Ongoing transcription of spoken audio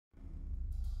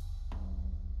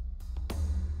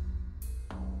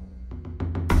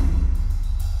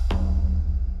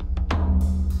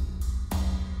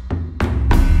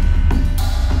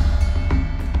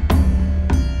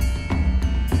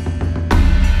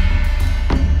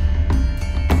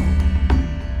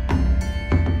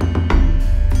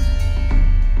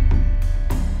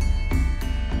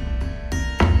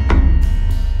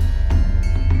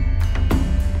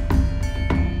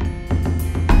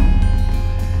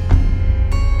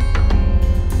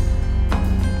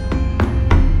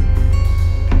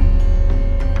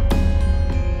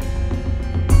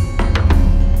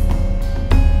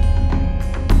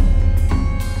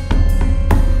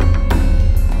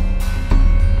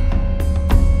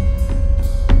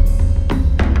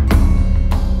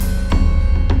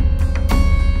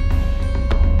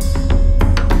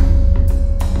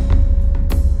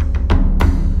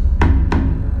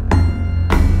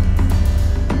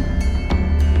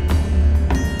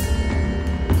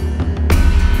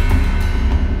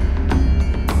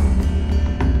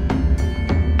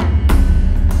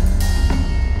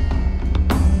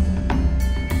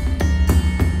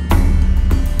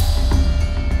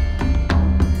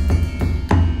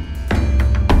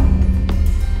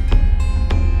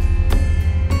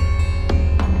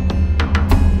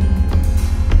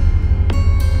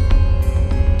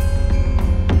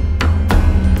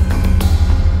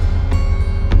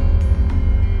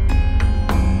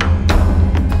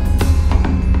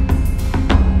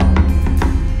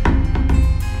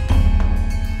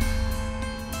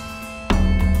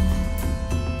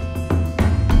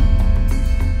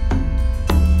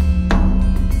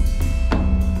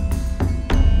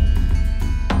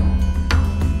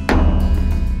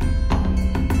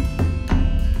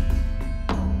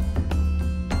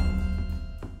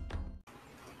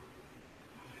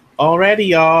Alrighty,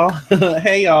 y'all.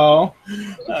 Hey, y'all.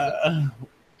 Uh,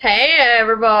 Hey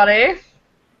everybody.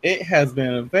 it has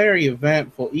been a very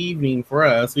eventful evening for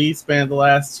us. We spent the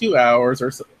last 2 hours or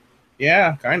so.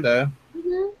 Yeah, kind of.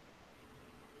 Mhm.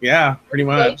 Yeah, pretty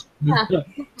much. Yeah.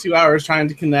 2 hours trying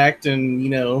to connect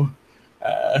and,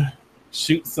 uh,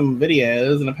 shoot some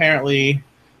videos. And apparently,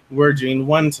 we're doing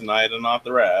one tonight and not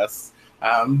the rest.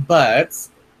 But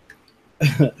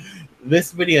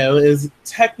this video is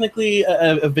technically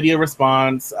a video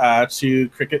response to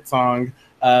Cricket's song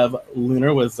of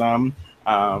Lunar Wisdom,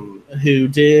 who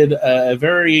did a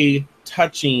very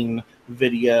touching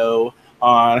video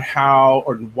on how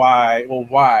or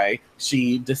why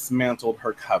she dismantled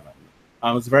her coven.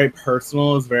 It was very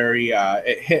personal. It was very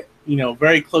it hit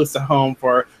very close to home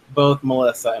for both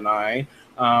Melissa and I.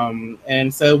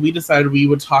 And so we decided we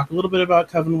would talk a little bit about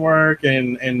coven work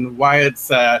and why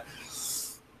it's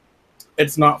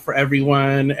not for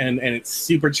everyone and it's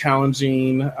super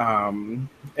challenging,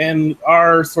 and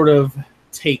our sort of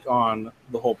take on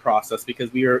the whole process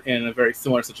because we are in a very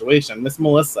similar situation. Miss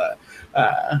Melissa,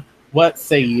 uh, what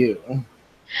say you?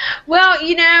 Well,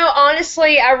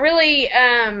 honestly, I really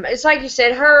it's like you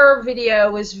said, her video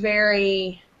was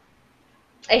very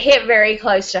it hit very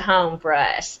close to home for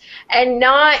us. And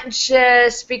not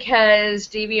just because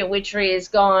Deviant Witchery has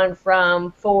gone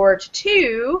from 4 to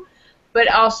 2, but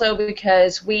also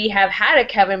because we have had a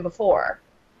Coven before.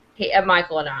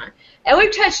 Michael and I. And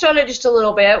we've touched on it just a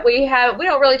little bit. We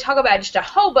don't really talk about just a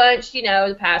whole bunch,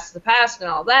 the past is the past and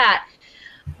all that.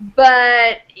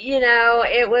 But,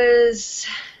 it was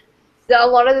a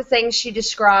lot of the things she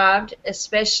described,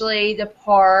 especially the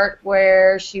part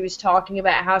where she was talking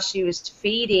about how she was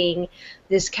feeding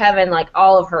this Coven like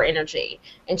all of her energy.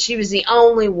 And she was the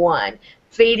only one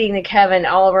feeding the Coven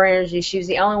all of her energy. She was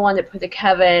the only one that put the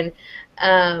Coven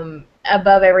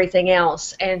above everything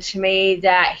else. And to me,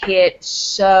 that hit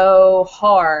so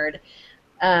hard.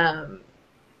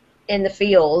 In the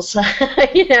feels,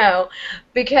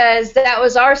 because that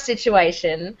was our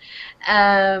situation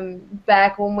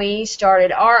back when we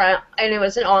started and it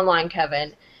was an online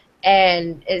Coven,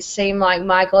 and it seemed like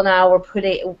Michael and I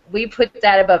we put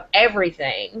that above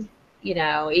everything,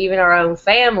 even our own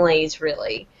families,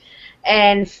 really,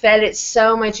 and fed it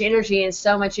so much energy and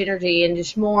so much energy and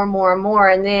just more and more and more,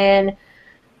 and then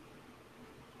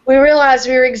we realized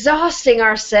we were exhausting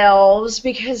ourselves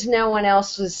because no one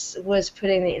else was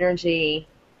putting the energy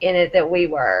in it that we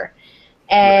were.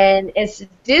 Right. And as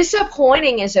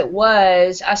disappointing as it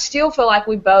was, I still feel like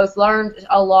we both learned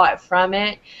a lot from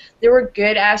it. There were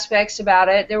good aspects about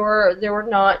it. There were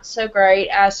not so great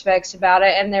aspects about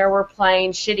it, and there were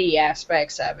plain shitty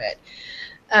aspects of it.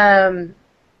 Um,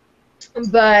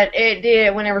 but it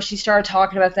did. Whenever she started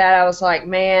talking about that, I was like,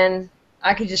 man,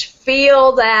 I could just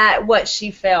feel that what she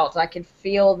felt. I could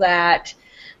feel that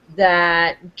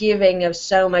giving of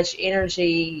so much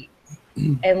energy,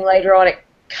 and later on, it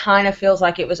kind of feels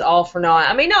like it was all for naught.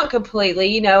 I mean, not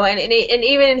completely, and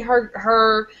even in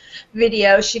her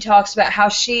video, she talks about how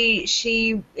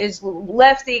she is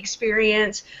left the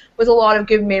experience with a lot of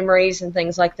good memories and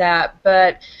things like that.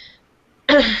 But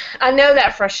I know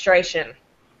that frustration,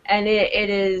 and it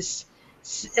is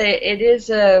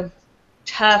a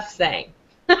tough thing.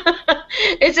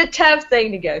 It's a tough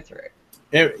thing to go through.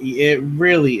 It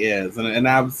really is, and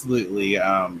absolutely,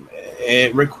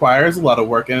 it requires a lot of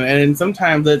work, and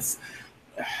sometimes it's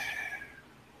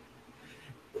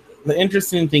the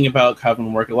interesting thing about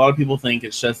coven work. A lot of people think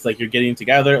it's just like you're getting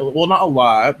together. Well, not a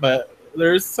lot, but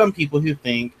there's some people who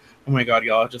think, "Oh my god,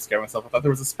 y'all, I just scared myself. I thought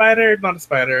there was a spider. Not a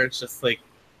spider. It's just like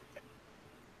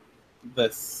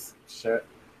this shit."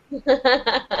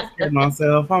 I scared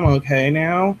myself. I'm okay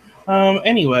now.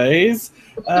 Anyways,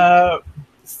 uh,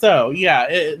 so yeah,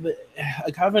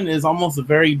 a coven is almost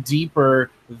very deeper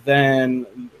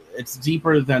than it's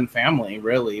deeper than family,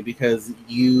 really, because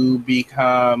you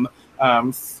become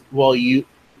well, you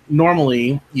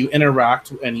normally you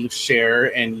interact and you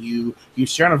share and you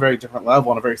share on a very different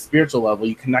level, on a very spiritual level.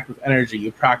 You connect with energy,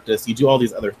 you practice, you do all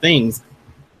these other things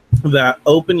that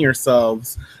open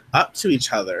yourselves up to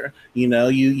each other.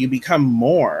 You become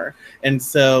more, and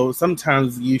so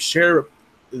sometimes you share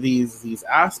these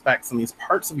aspects and these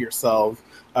parts of yourselves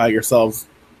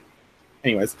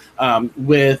anyways,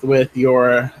 with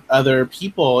your other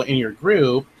people in your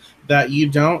group that you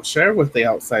don't share with the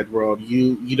outside world.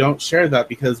 You don't share that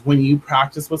because when you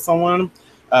practice with someone,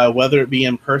 whether it be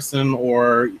in person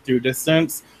or through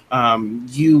distance,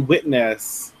 you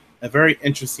witness a very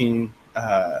interesting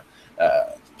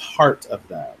part of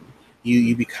them.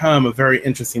 You become a very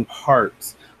interesting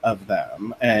part of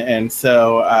them, and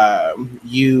so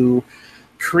you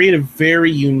create a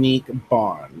very unique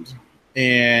bond,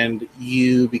 and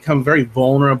you become very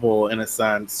vulnerable in a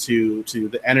sense to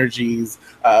the energies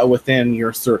within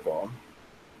your circle.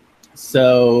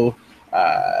 So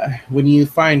when you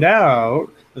find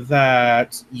out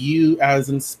that you, as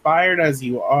inspired as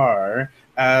you are,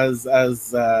 as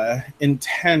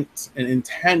intense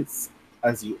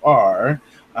as you are,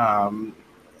 um,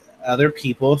 other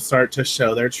people start to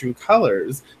show their true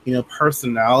colors. You know,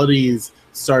 personalities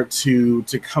start to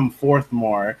come forth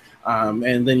more,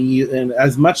 and then and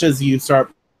as much as you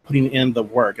start putting in the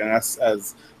work, and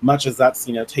as much as that's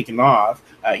taken off,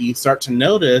 you start to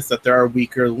notice that there are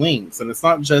weaker links, and it's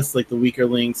not just like the weaker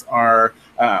links are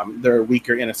they're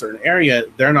weaker in a certain area.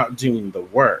 They're not doing the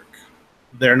work.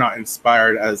 They're not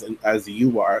inspired as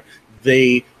you are.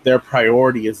 Their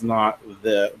priority is not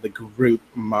the group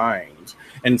mind,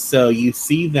 and so you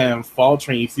see them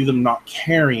faltering. You see them not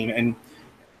caring, and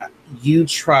you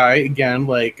try again,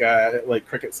 like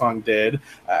Cricket Song did.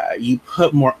 You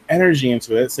put more energy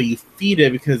into it, so you feed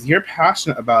it because you're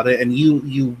passionate about it and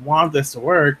you want this to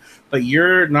work, but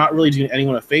you're not really doing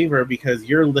anyone a favor because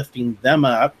you're lifting them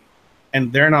up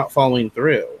and they're not following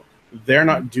through. They're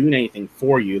not doing anything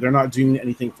for you. They're not doing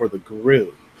anything for the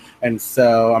group. And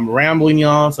so I'm rambling,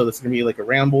 y'all. So this is gonna be like a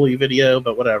rambly video,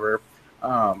 but whatever.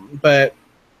 But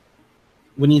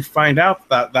when you find out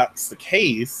that that's the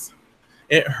case,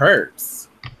 it hurts.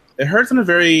 It hurts on a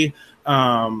very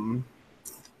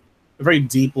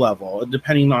deep level,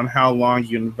 depending on how long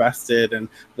you invested and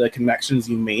the connections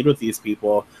you made with these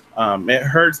people. It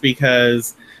hurts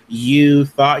because you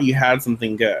thought you had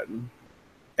something good,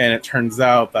 and it turns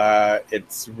out that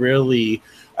it's really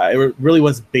it really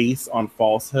was based on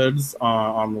falsehoods,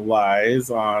 on lies,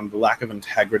 on the lack of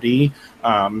integrity,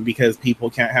 because people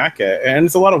can't hack it, and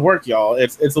it's a lot of work, y'all.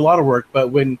 It's a lot of work, but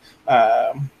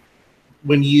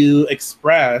when you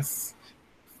express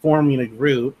forming a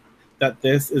group that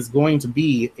this is going to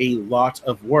be a lot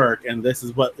of work and this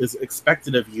is what is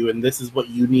expected of you and this is what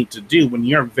you need to do, when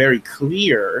you're very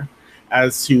clear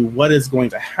as to what is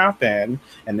going to happen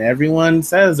and everyone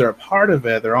says they're a part of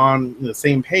it, they're on the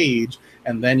same page,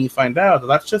 and then you find out that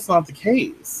that's just not the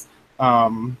case.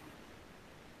 I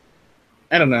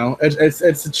don't know.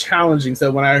 It's challenging.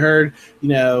 So when I heard,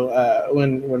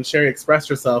 when Sherry expressed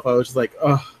herself, I was just like,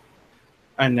 oh,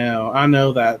 I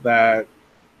know that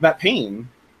pain,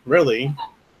 really.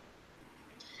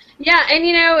 Yeah, and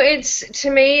it's, to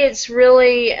me, it's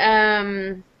really,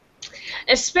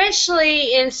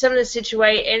 especially in some of the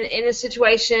in a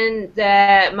situation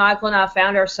that Michael and I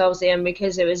found ourselves in,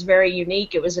 because it was very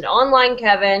unique. It was an online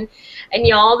coven, and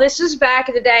y'all, this was back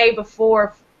in the day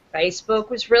before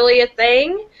Facebook was really a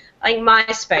thing. Like,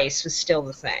 MySpace was still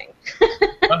the thing.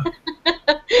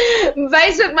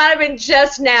 Facebook might have been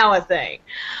just now a thing.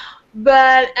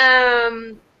 But,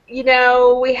 we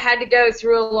had to go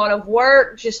through a lot of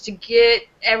work just to get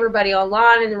everybody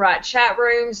online in the right chat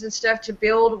rooms and stuff to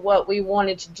build what we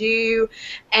wanted to do.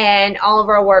 And all of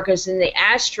our work is in the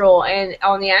astral and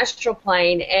on the astral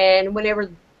plane. And whenever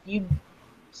you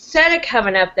set a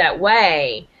coven up that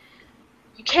way,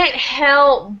 you can't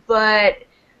help but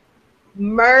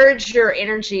merge your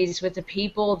energies with the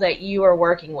people that you are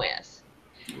working with.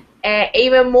 And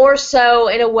even more so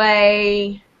in a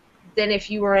way than if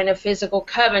you were in a physical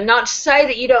coven. Not to say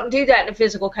that you don't do that in a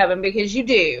physical coven, because you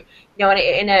do.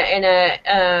 In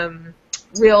a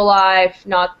real life,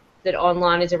 not that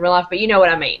online is in real life, but you know what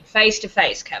I mean.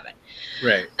 Face-to-face coven.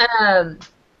 Right.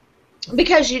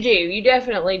 Because you do. You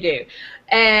definitely do.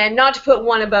 And not to put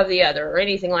one above the other or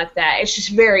anything like that. It's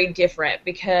just very different,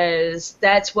 because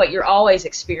that's what you're always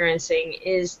experiencing,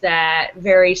 is that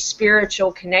very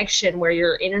spiritual connection where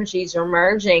your energies are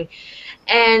merging.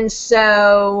 And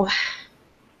so,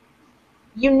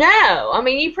 you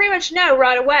pretty much know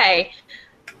right away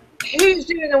who's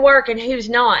doing the work and who's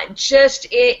not, just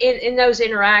in those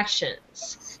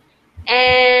interactions.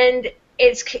 And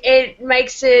it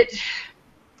makes it...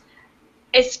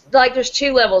 It's like there's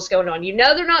two levels going on.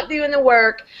 They're not doing the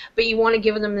work, but you want to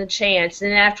give them the chance.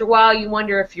 And after a while, you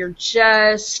wonder if you're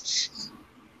just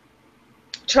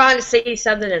trying to see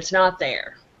something that's not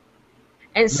there.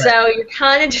 And so you're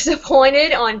kind of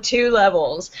disappointed on two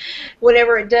levels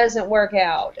whenever it doesn't work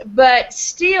out. But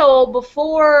still,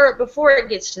 before it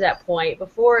gets to that point,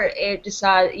 before it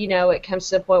decides, it comes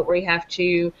to the point where you have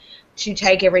to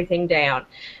take everything down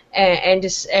and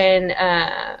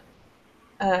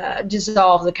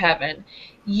dissolve the coven,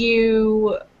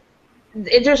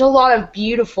 there's a lot of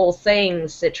beautiful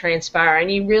things that transpire,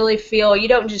 and you really feel you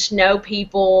don't just know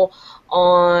people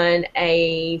on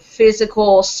a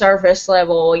physical surface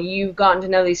level. You've gotten to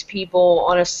know these people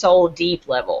on a soul deep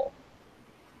level.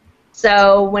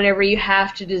 So whenever you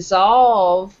have to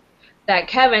dissolve that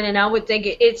coven, and I would think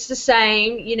it's the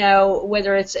same, you know,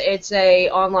 whether it's a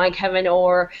online coven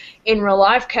or in real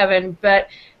life coven, but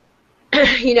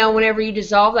you know, whenever you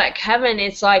dissolve that coven,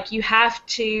 it's like you have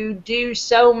to do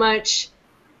so much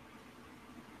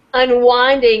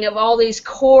unwinding of all these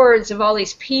cords of all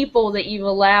these people that you've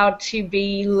allowed to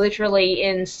be literally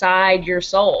inside your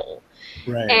soul.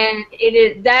 Right. And it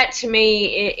is that to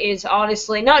me is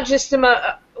honestly not just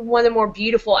one of the more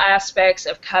beautiful aspects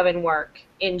of coven work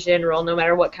in general, no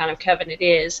matter what kind of coven it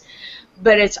is,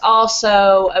 but it's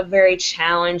also a very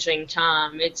challenging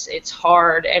time. It's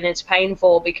hard and it's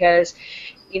painful because,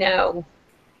 you know,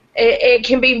 it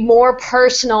can be more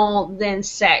personal than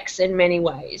sex in many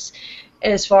ways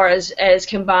as far as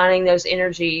combining those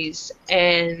energies.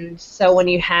 And so when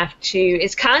you have to,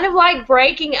 it's kind of like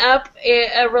breaking up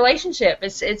a relationship.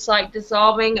 It's like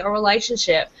dissolving a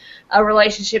relationship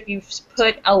you've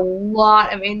put a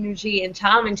lot of energy and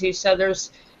time into, so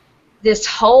there's this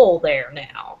hole there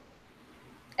now.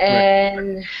 Right.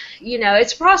 And you know,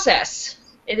 it's a process.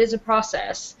 It is a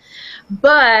process.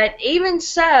 But even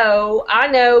so, I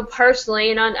know personally,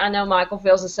 and I know Michael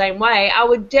feels the same way, I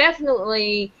would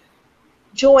definitely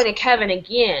join a coven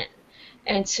again.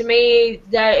 And to me,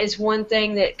 that is one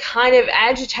thing that kind of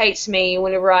agitates me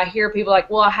whenever I hear people like,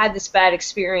 well, I had this bad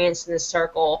experience in this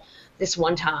circle this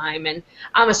one time, and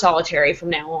I'm a solitary from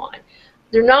now on.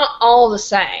 They're not all the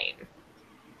same.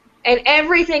 And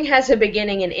everything has a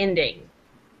beginning and ending.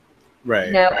 You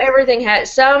Right. know, everything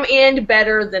has some end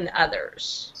better than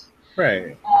others.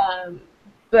 Right. Um,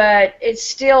 but it's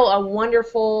still a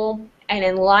wonderful and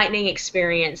enlightening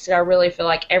experience that I really feel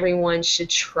like everyone should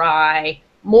try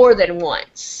more than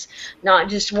once. Not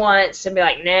just once and be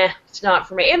like, nah, it's not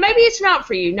for me. And maybe it's not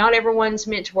for you. Not everyone's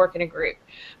meant to work in a group,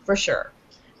 for sure.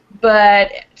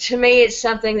 But to me, it's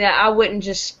something that I wouldn't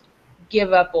just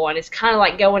give up on. It's kind of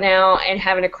like going out and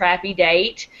having a crappy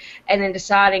date and then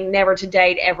deciding never to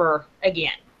date ever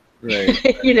again.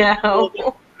 Right. You Well,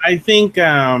 know? I think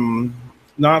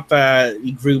not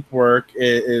that group work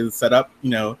is set up,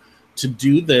 to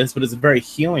do this, but it's very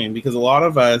healing because a lot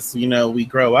of us, we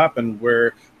grow up and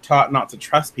we're taught not to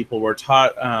trust people. We're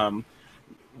taught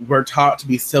to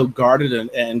be so guarded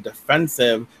and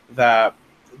defensive that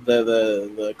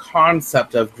the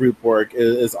concept of group work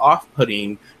is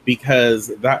off-putting because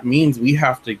that means we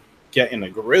have to get in a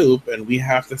group and we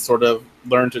have to sort of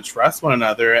learn to trust one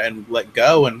another and let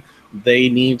go, and they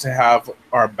need to have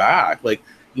our back. Like,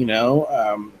 you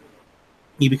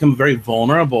become very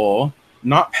vulnerable,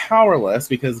 not powerless,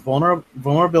 because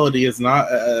vulnerability is not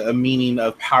a meaning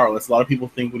of powerless. A lot of people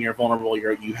think when you're vulnerable,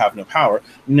 you have no power.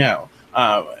 No,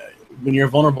 when you're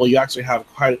vulnerable, you have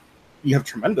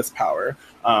tremendous power.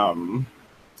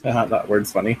 That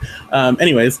word's funny.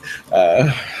 Anyways,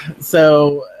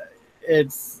 so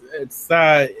it's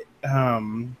that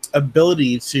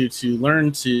ability to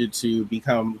learn to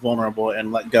become vulnerable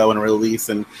and let go and release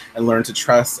and learn to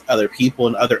trust other people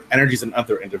and other energies and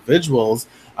other individuals.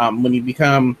 When you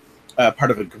become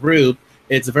part of a group,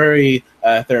 it's a very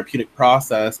therapeutic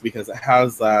process because it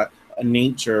has that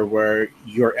nature where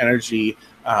your energy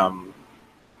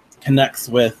connects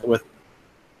with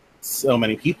so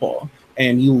many people,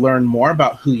 and you learn more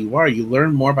about who you are. You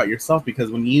learn more about yourself because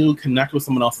when you connect with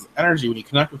someone else's energy, when you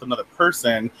connect with another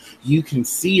person, you can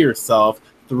see yourself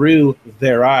through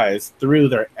their eyes, through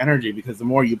their energy, because the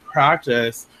more you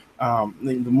practice, the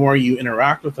more you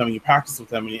interact with them, you practice with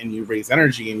them, and you raise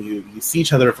energy, and you see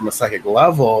each other from a psychic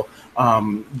level,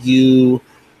 you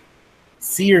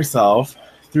see yourself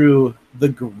through the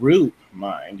group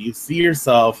mind. You see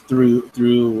yourself through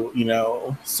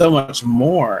so much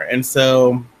more. And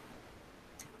so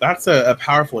that's a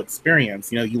powerful experience.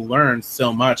 You learn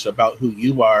so much about who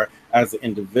you are as an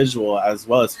individual as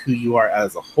well as who you are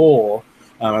as a whole,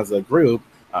 as a group,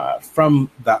 from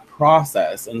that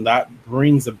process, and that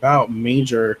brings about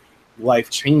major life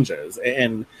changes.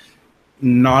 And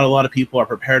not a lot of people are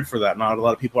prepared for that. Not a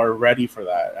lot of people are ready for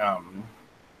that.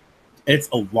 It's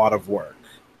a lot of work.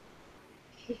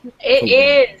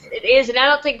 It is, and I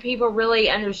don't think people really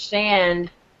understand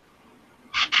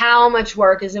how much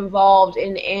work is involved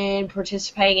in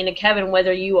participating in a coven,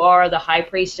 whether you are the high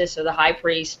priestess or the high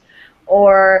priest,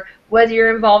 or whether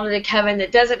you're involved in a coven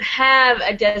that doesn't have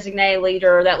a designated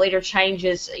leader, or that leader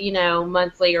changes,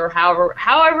 monthly or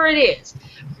however it is.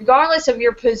 Regardless of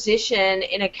your position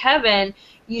in a coven,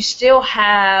 you still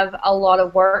have a lot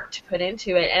of work to put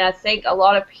into it, and I think a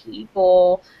lot of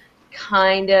people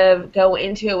kind of go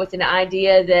into it with an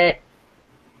idea that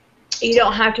You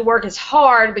don't have to work as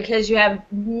hard because you have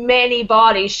many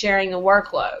bodies sharing the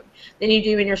workload than you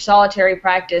do in your solitary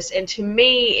practice. And to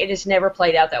me, it has never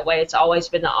played out that way. It's always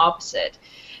been the opposite.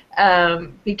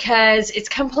 Because it's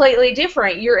completely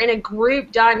different. You're in a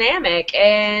group dynamic,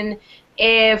 and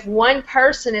if one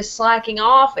person is slacking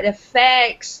off, it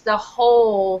affects the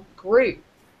whole group.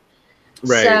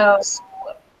 Right. So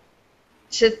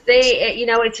to think,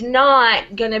 it's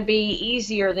not going to be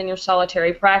easier than your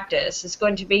solitary practice. It's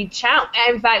going to be,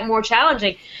 in fact, more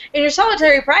challenging. In your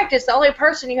solitary practice, the only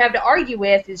person you have to argue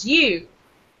with is you.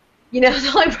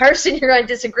 The only person you're going to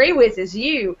disagree with is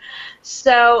you.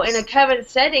 So in a coven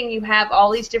setting, you have all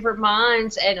these different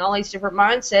minds and all these different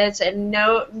mindsets, and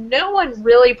no one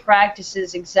really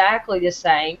practices exactly the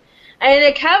same. And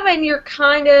in a coven, you're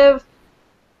kind of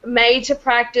made to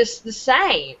practice the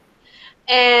same.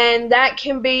 And that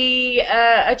can be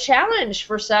a challenge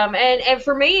for some. And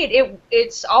for me,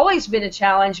 it's always been a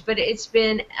challenge, but it's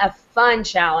been a fun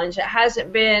challenge. It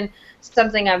hasn't been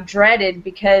something I've dreaded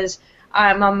because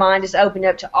my mind is opened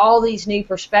up to all these new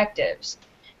perspectives.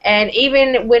 And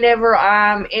even whenever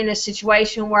I'm in a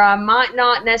situation where I might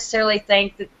not necessarily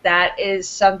think that that is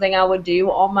something I would do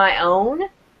on my own,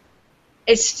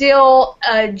 it's still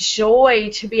a joy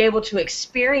to be able to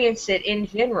experience it in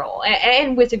general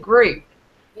and with a group.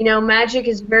 Magic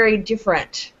is very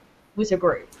different with a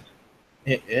group.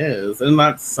 It is, and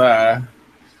that's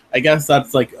I guess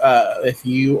that's like if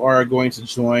you are going to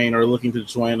join or looking to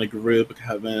join a group, a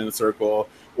coven, a circle,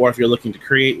 or if you're looking to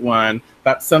create one,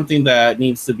 that's something that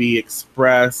needs to be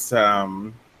expressed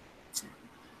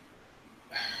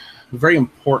very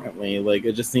importantly. Like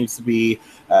it just needs to be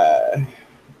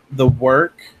the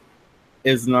work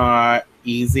is not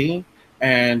easy,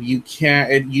 and you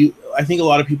can't. I think a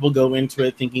lot of people go into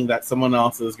it thinking that someone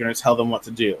else is going to tell them what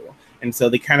to do. And so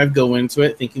they kind of go into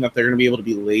it thinking that they're going to be able to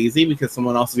be lazy because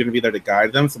someone else is going to be there to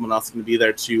guide them. Someone else is going to be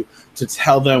there to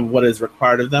tell them what is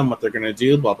required of them, what they're going to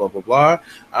do, blah, blah, blah, blah.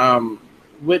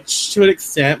 Which to an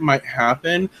extent might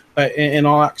happen. But in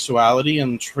all actuality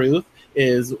and truth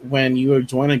is when you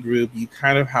join a group, you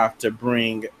kind of have to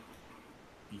bring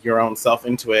your own self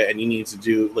into it, and you need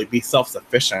to be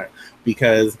self-sufficient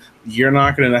because you're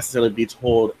not going to necessarily be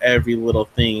told every little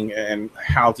thing and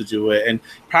how to do it, and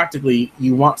practically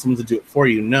you want someone to do it for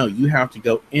you. No, you have to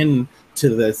go into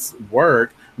this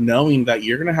work knowing that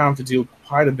you're going to have to do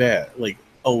quite a bit, like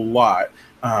a lot,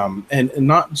 and it's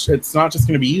not just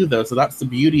going to be you though. So that's the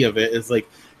beauty of it, is like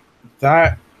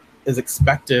that is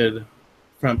expected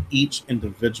from each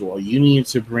individual. You need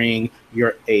to bring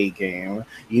your A game.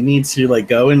 You need to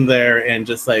go in there and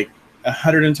just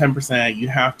 110%. You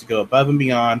have to go above and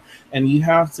beyond, and you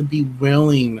have to be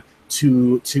willing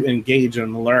to engage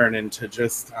and learn and to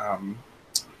just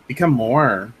become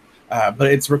more. But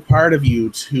it's required of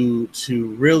you to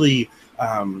really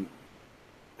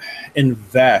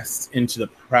invest into the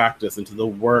practice, into the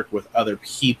work with other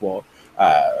people.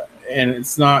 And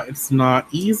it's not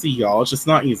easy, y'all. It's just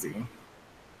not easy.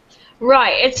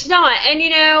 Right, it's not.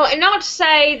 And not to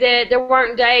say that there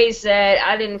weren't days that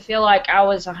I didn't feel like I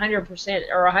was 100%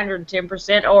 or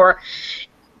 110% or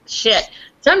shit,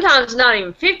 sometimes not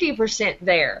even 50%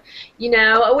 there. We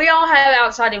all have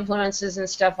outside influences and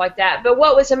stuff like that. But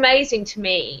what was amazing to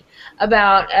me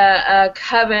about a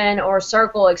coven or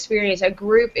circle experience, a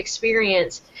group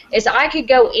experience, is I could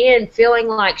go in feeling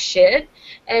like shit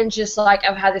and just like,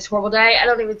 I've had this horrible day. I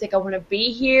don't even think I want to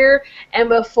be here. And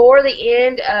before the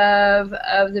end of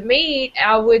the meet,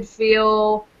 I would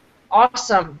feel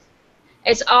awesome.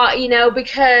 It's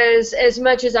because as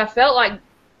much as I felt like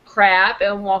crap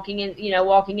and walking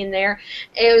in there,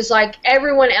 it was like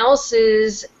everyone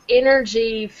else's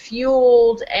energy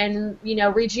fueled and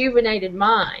rejuvenated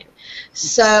mine.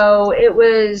 So it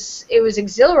was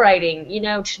exhilarating,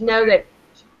 to know that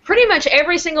pretty much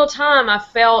every single time I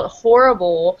felt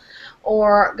horrible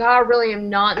or God, I really am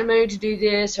not in the mood to do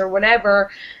this or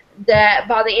whatever, that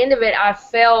by the end of it I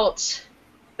felt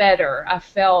better. I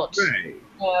felt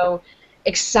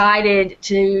excited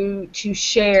to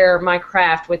share my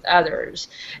craft with others.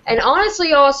 And honestly,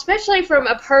 y'all, especially from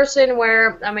a person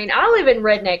where, I live in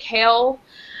redneck hell,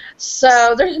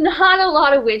 so there's not a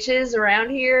lot of witches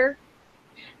around here.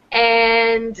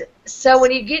 And so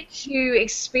when you get to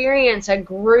experience a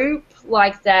group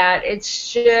like that,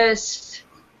 it's just,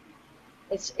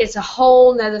 it's a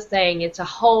whole nother thing. It's a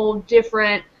whole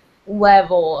different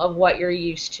level of what you're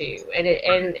used to, and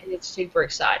it's super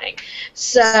exciting.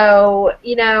 So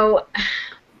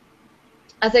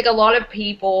I think a lot of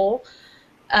people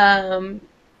have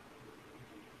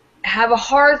a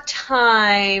hard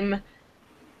time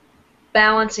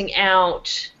balancing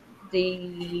out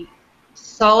the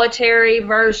solitary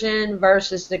version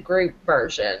versus the group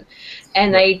version.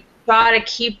 And they try to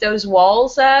keep those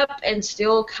walls up and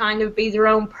still kind of be their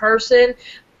own person.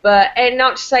 But, and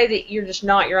not to say that you're just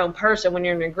not your own person when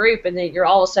you're in a group and that you're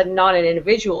all of a sudden not an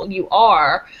individual. You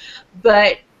are.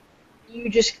 But you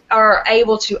just are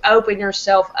able to open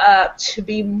yourself up to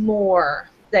be more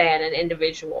than an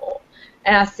individual.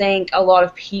 And I think a lot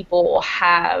of people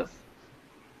have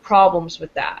problems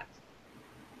with that.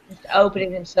 Just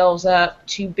opening themselves up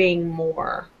to being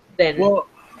more than. Well,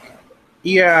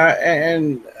 yeah,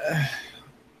 and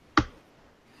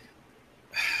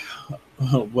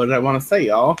what did I want to say,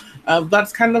 y'all?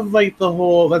 That's kind of like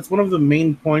that's one of the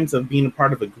main points of being a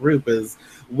part of a group is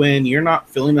when you're not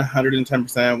feeling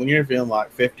 110%, when you're feeling like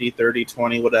 50, 30,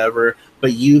 20, whatever,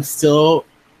 but you still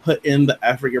put in the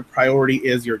effort. Your priority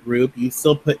is your group. You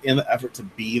still put in the effort to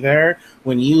be there.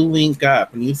 When you link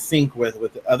up and you sync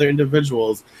with other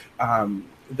individuals,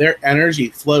 their energy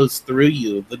flows through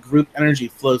you. The group energy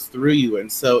flows through you, and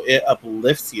so it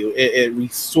uplifts you. It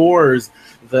restores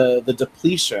the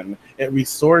depletion. It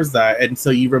restores that, and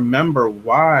so you remember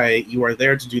why you are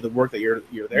there to do the work that you're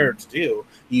there to do.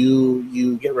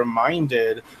 You get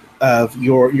reminded of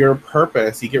your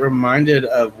purpose. You get reminded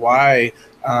of why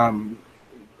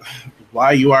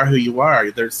you are who you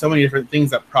are. There's so many different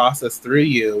things that process through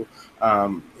you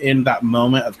in that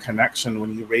moment of connection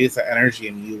when you raise that energy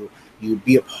and you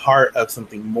be a part of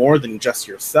something more than just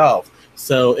yourself.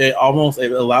 So it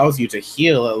allows you to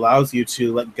heal. It allows you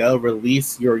to let go,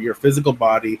 release your physical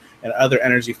body, and other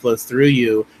energy flows through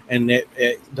you, and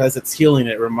it does its healing.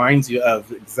 It reminds you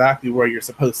of exactly where you're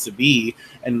supposed to be,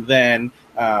 and then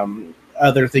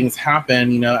other things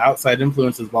happen, outside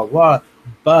influences, blah, blah,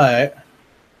 but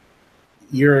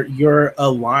you're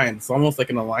aligned. It's almost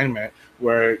like an alignment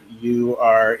where you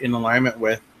are in alignment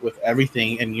with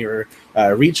everything, and you're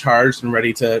recharged and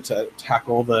ready to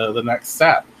tackle the next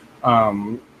step.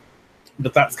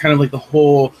 But that's kind of like the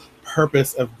whole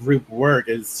purpose of group work,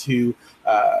 is to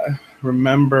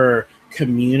remember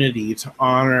community, to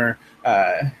honor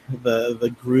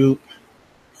the group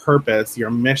purpose,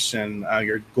 your mission,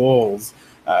 your goals,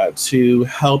 to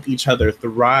help each other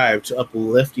thrive, to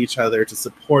uplift each other, to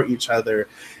support each other.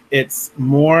 It's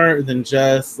more than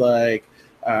just like,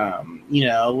 a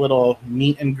little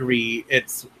meet and greet.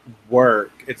 It's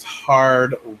work. It's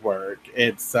hard work.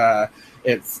 It's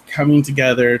coming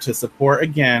together to support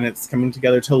again. It's coming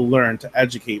together to learn, to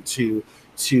educate, to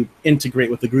integrate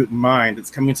with the group mind.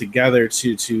 It's coming together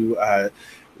to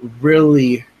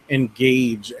really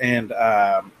engage and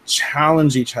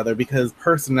challenge each other, because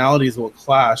personalities will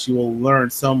clash. You will learn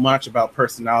so much about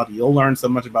personality. You'll learn so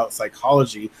much about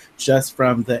psychology just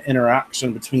from the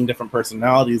interaction between different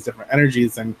personalities, different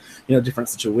energies, and different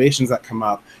situations that come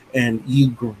up. And you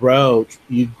grow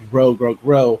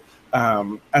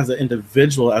as an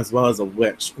individual as well as a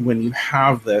witch when you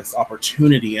have this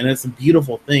opportunity. And it's a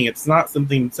beautiful thing. It's not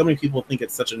something, so many people think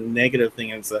it's such a negative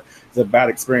thing, and it's a bad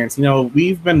experience.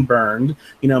 We've been burned.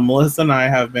 Melissa and I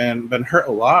have been hurt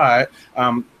a lot,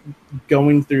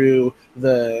 going through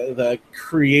the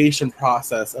creation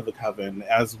process of the Coven,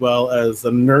 as well as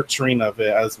the nurturing of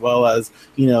it, as well as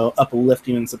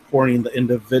uplifting and supporting the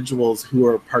individuals who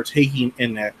are partaking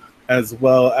in it, as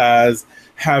well as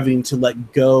having to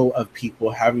let go of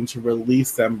people, having to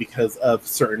release them because of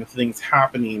certain things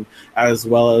happening, as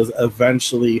well as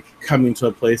eventually coming to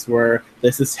a place where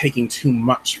this is taking too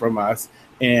much from us.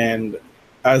 And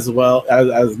as well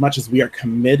as much as we are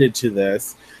committed to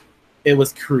this, it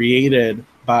was created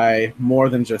by more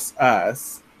than just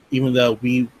us. Even though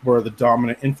we were the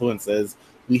dominant influences,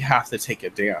 we have to take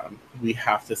it down. We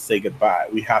have to say goodbye.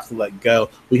 We have to let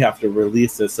go. We have to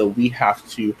release it. So we have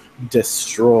to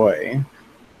destroy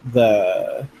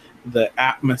the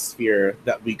atmosphere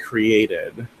that we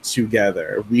created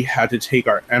together. We had to take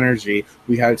our energy.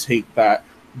 We had to take that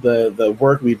the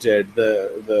work we did,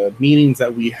 the meetings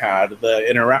that we had, the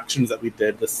interactions that we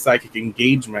did, the psychic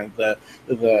engagement, the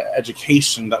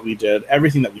education that we did,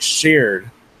 everything that we shared.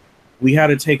 We had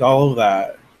to take all of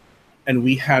that, and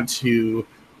we had to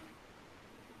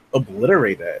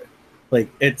obliterate it. Like,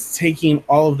 it's taking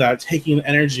all of that, taking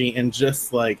energy, and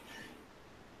just like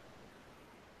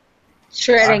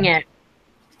shredding it.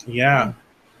 Yeah.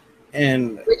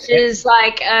 And which is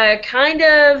like a kind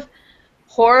of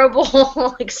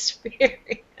horrible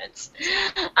experience.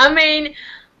 I mean,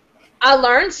 I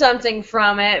learned something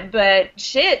from it, but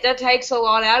shit, that takes a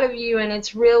lot out of you, and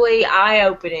it's really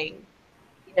eye-opening.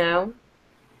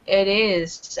 It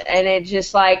is. And it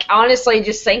just, like, honestly,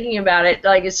 just thinking about it,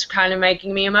 like, it's kind of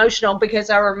making me emotional, because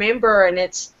I remember, and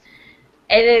it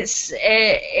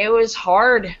was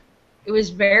hard. It was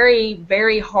very,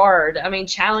 very hard. I mean,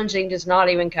 challenging does not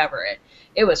even cover it.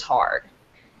 It was hard.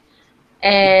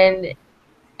 And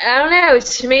I don't know.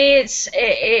 To me,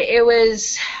 it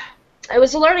was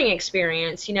a learning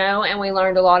experience, you know, and we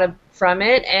learned a lot from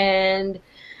it. And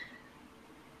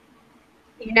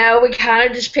you know, we kind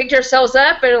of just picked ourselves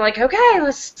up and like, okay,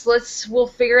 we'll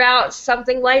figure out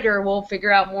something later. We'll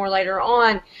figure out more later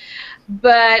on.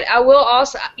 But I will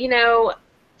also, you know,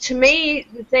 to me,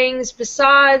 the things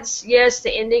besides, yes,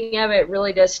 the ending of it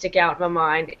really does stick out in my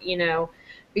mind, you know,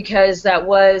 because that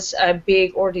was a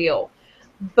big ordeal.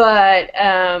 But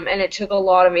and it took a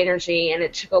lot of energy, and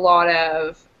it took a lot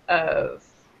of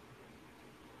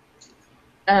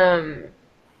um,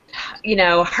 you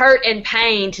know, hurt and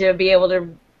pain to be able to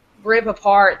rip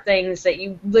apart things that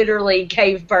you literally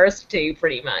gave birth to,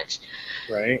 pretty much.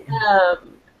 Right.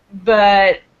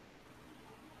 But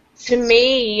to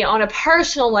me, on a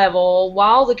personal level,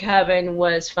 while the Coven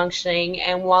was functioning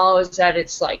and while it was at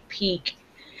its like peak,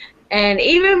 and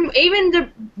even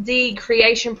the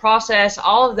creation process,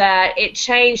 all of that, it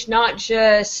changed not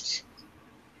just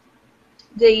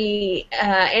the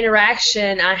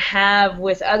interaction I have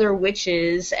with other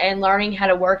witches and learning how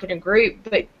to work in a group,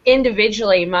 but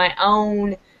individually, my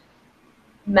own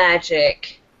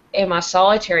magic and my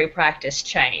solitary practice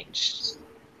changed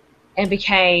and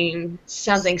became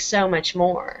something so much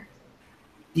more.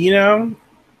 You know,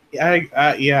 I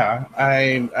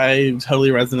totally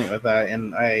resonate with that,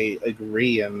 and I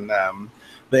agree. And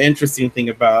the interesting thing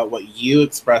about what you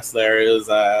expressed there is,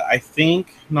 I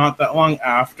think not that long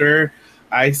after,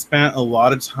 I spent a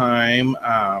lot of time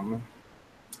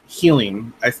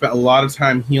healing. I spent a lot of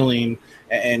time healing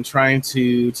and trying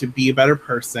to be a better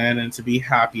person and to be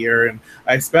happier. And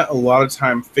I spent a lot of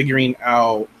time figuring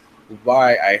out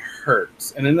why I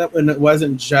hurt. And it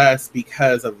wasn't just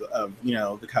because of you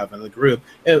know, the Coven, the group,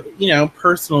 you know,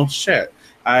 personal shit.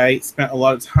 I spent a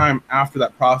lot of time after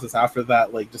that process, after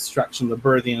that like destruction, the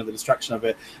birthing of the destruction of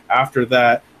it. After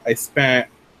that, I spent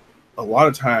a lot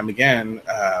of time again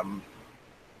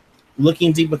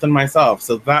looking deep within myself.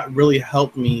 So that really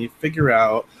helped me figure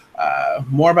out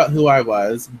more about who I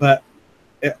was, but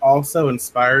it also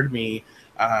inspired me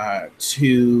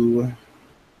to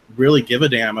really give a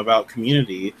damn about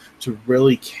community, to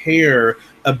really care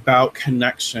about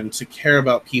connection, to care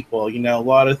about people. You know, a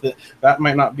lot of that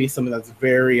might not be something that's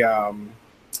very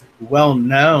well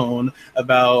known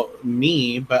about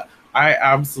me, but I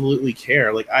absolutely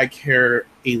care. Like, I care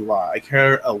a lot. I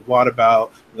care a lot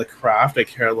about the craft. I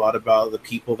care a lot about the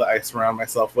people that I surround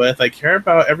myself with. I care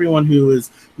about everyone who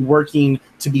is working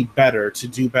to be better, to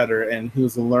do better, and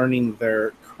who's learning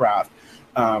their craft.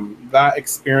 That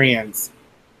experience,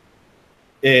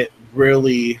 it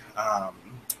really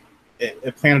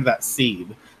it planted that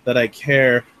seed that I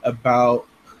care about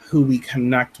who we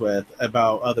connect with,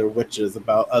 about other witches,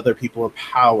 about other people of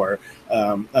power,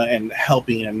 and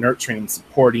helping and nurturing and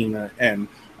supporting and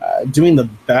doing the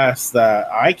best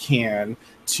that I can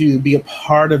to be a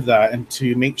part of that and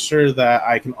to make sure that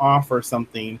I can offer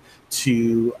something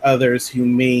to others who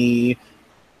may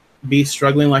be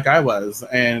struggling like I was,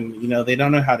 and you know, they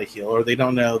don't know how to heal, or they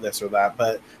don't know this or that.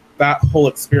 But that whole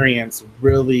experience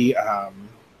really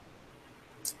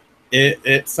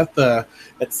it set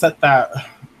that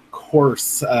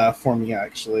course for me,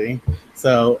 actually.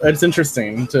 So it's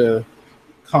interesting to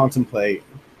contemplate.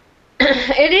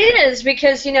 It is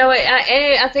because you know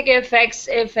I think it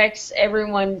affects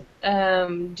everyone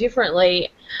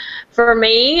differently. For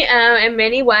me, in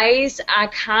many ways, I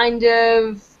kind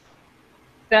of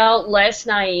felt less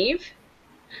naive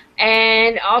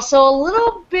and also a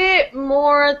little bit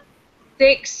more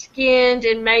thick-skinned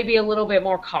and maybe a little bit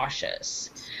more cautious.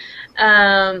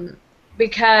 Um,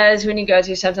 because when you go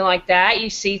through something like that, you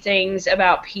see things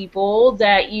about people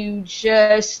that you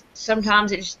just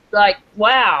sometimes it's like,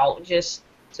 wow, just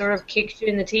sort of kicks you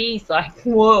in the teeth, like,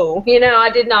 whoa, you know, I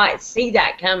did not see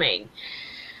that coming.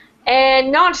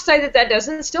 And not to say that that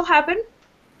doesn't still happen,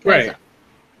 because Right.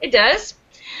 it does,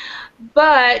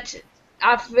 but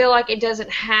I feel like it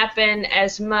doesn't happen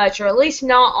as much, or at least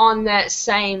not on that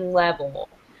same level.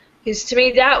 Because to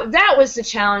me, that was the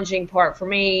challenging part for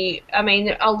me. I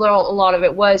mean, a lot of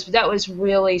it was, but that was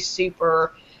really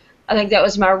super. I think that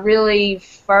was my really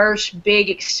first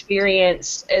big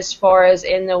experience as far as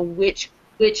in the witch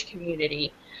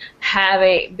community,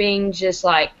 having being just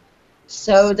like,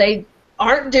 so they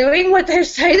aren't doing what they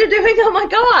say they're doing. Oh my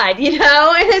God, you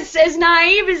know, and it's as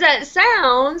naive as that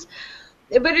sounds,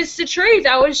 but it's the truth.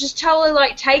 I was just totally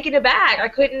like taken aback. I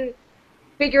couldn't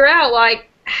figure out like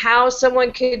how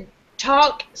someone could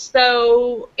talk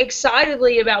so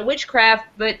excitedly about witchcraft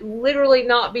but literally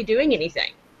not be doing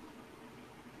anything.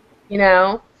 you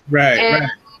know? Right, And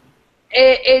right.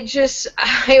 it just,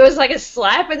 it was like a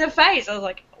slap in the face. I was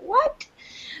like, what?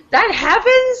 That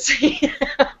happens? You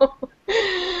know?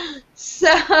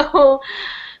 So,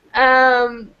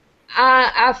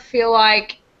 I feel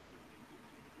like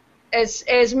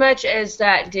as much as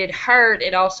that did hurt,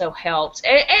 it also helped,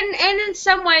 and in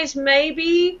some ways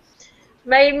maybe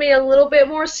made me a little bit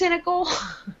more cynical.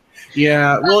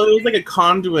 Yeah, well, it was like a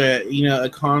conduit, a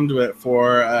conduit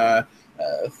for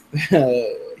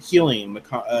healing,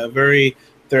 a very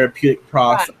therapeutic Right.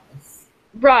 process.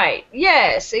 Right.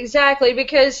 Yes, exactly.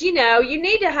 Because, you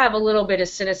need to have a little bit of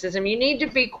cynicism. You need to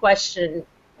be questioning,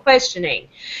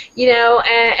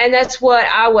 and that's what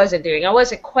I wasn't doing. I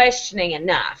wasn't questioning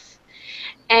enough.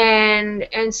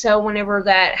 And so whenever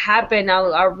that happened,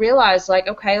 I realized, like,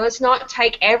 okay, let's not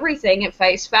take everything at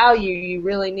face value. You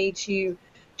really need to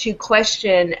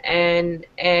question, and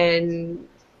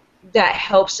that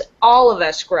helps all of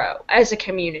us grow as a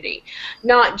community,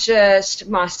 not just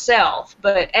myself,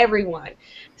 but everyone.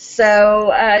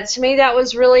 So to me, that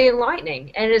was really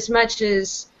enlightening. And as much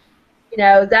as,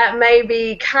 that may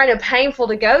be kind of painful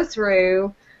to go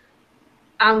through,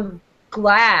 I'm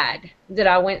glad that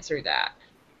I went through that.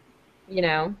 You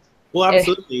know, Well, it,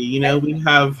 absolutely.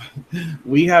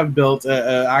 We have built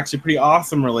a actually pretty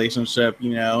awesome relationship.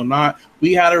 Not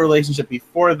we had a relationship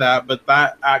before that, but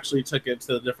that actually took it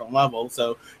to a different level.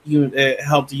 So it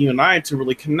helped you and I to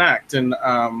really connect, and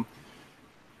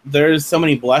there's so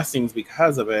many blessings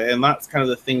because of it, and that's kind of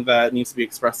the thing that needs to be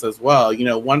expressed as well.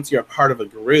 Once you're a part of a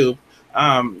group,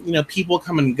 people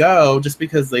come and go. Just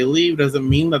because they leave doesn't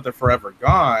mean that they're forever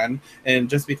gone, and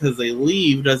just because they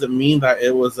leave doesn't mean that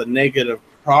it was a negative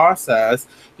process.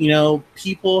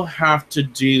 People have to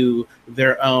do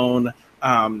their own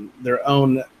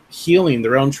healing,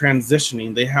 their own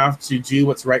transitioning. They have to do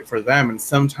what's right for them, and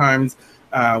sometimes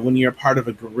when you're a part of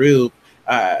a group,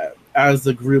 as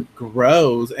the group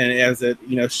grows and as it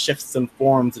shifts and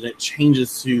forms and it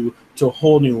changes to a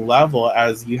whole new level,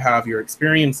 as you have your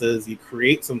experiences, you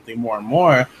create something more and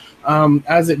more.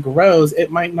 As it grows, it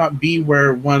might not be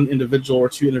where one individual or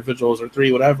two individuals or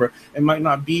three, whatever, it might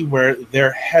not be where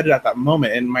they're headed at that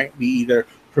moment. It might be either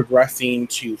progressing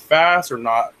too fast or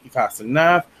not fast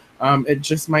enough. It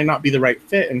just might not be the right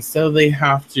fit, and so they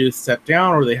have to step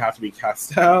down or they have to be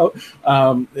cast out.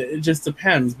 It just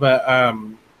depends, but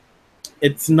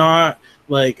it's not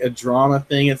like a drama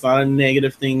thing. It's not a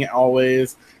negative thing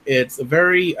always. It's a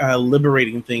very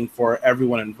liberating thing for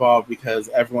everyone involved, because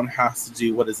everyone has to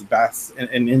do what is best and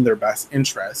in their best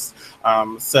interest.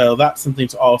 So that's something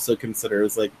to also consider,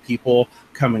 is like people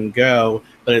come and go,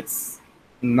 but it's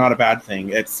not a bad thing.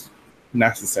 It's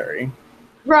necessary.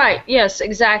 right. Yes,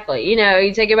 exactly.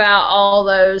 You think about all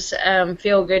those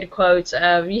feel good quotes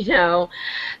of,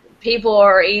 people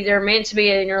are either meant to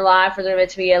be in your life or they're meant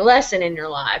to be a lesson in your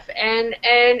life, and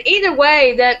either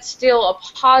way, that's still a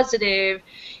positive,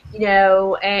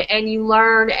 and you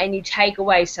learn and you take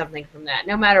away something from that,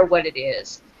 no matter what it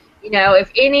is.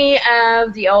 If any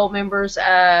of the old members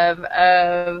of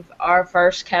our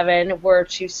first Coven were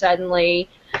to suddenly,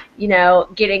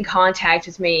 get in contact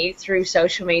with me through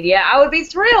social media, I would be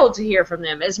thrilled to hear from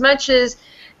them. As much as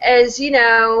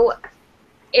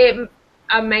it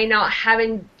I may not have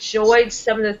enjoyed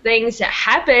some of the things that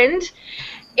happened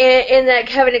in that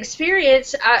Coven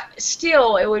experience.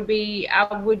 It would be,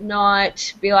 I would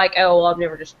not be like, oh, well, I'm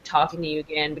never just talking to you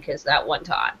again because that one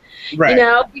time, Right.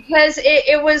 because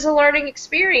it was a learning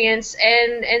experience,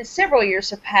 and several years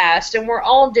have passed, and we're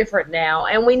all different now,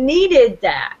 and we needed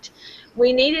that.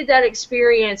 We needed that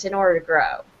experience in order to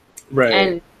grow,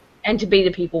 Right. and to be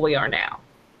the people we are now.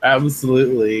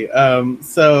 Absolutely.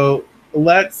 So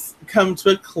let's come to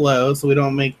a close so we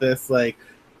don't make this like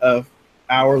a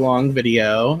hour-long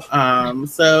video.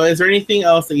 So is there anything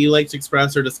else that you like to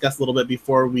express or discuss a little bit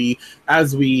before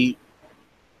as we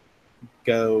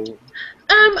go?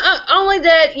 Only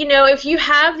that, if you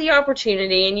have the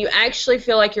opportunity and you actually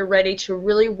feel like you're ready to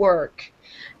really work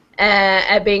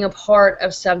at being a part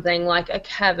of something like a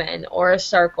coven or a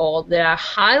circle, then I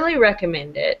highly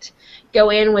recommend it.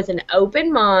 Go in with an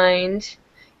open mind.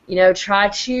 Try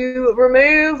to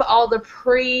remove all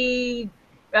the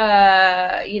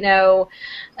uh, you know,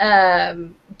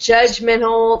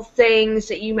 judgmental things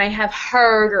that you may have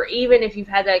heard, or even if you've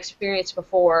had that experience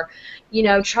before.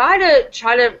 Try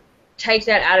to take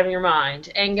that out of your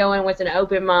mind and go in with an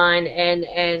open mind,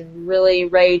 and really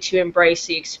ready to embrace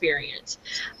the experience.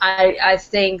 I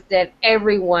think that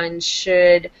everyone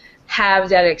should have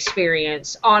that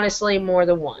experience, honestly, more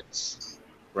than once.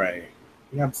 Right.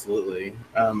 Yeah, absolutely.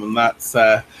 And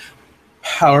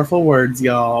Powerful words,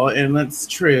 y'all, and that's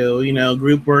true. You know,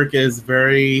 group work is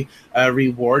very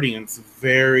rewarding. It's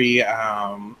very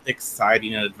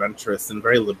exciting and adventurous and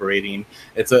very liberating.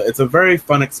 It's a very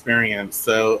fun experience.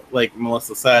 So, like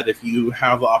Melissa said, if you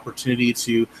have the opportunity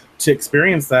to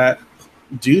experience that,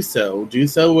 do so. Do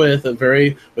so with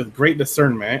with great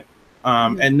discernment,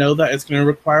 Mhm. and know that it's going to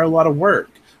require a lot of work.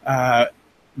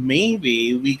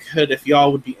 Maybe we could, if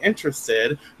y'all would be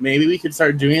interested, maybe we could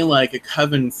start doing like a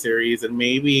Coven series, and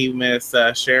maybe Miss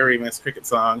Sherry, Miss Cricket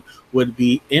Song, would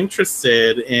be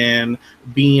interested in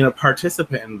being a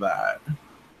participant in that.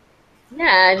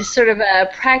 Yeah, just sort of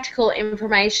practical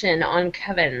information on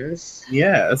covens.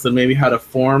 Yeah, so maybe how to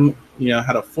form,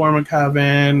 how to form a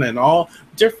coven and all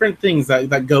different things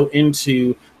that go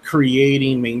into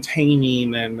creating,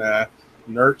 maintaining, and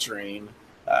nurturing.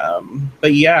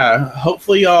 But yeah,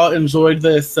 hopefully y'all enjoyed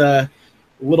this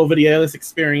little video, this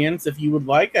experience. If you would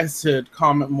like us to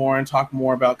comment more and talk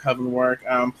more about coven work,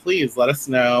 please let us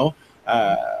know.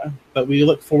 But we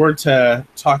look forward to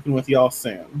talking with y'all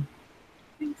soon.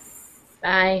 Peace.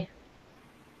 Bye.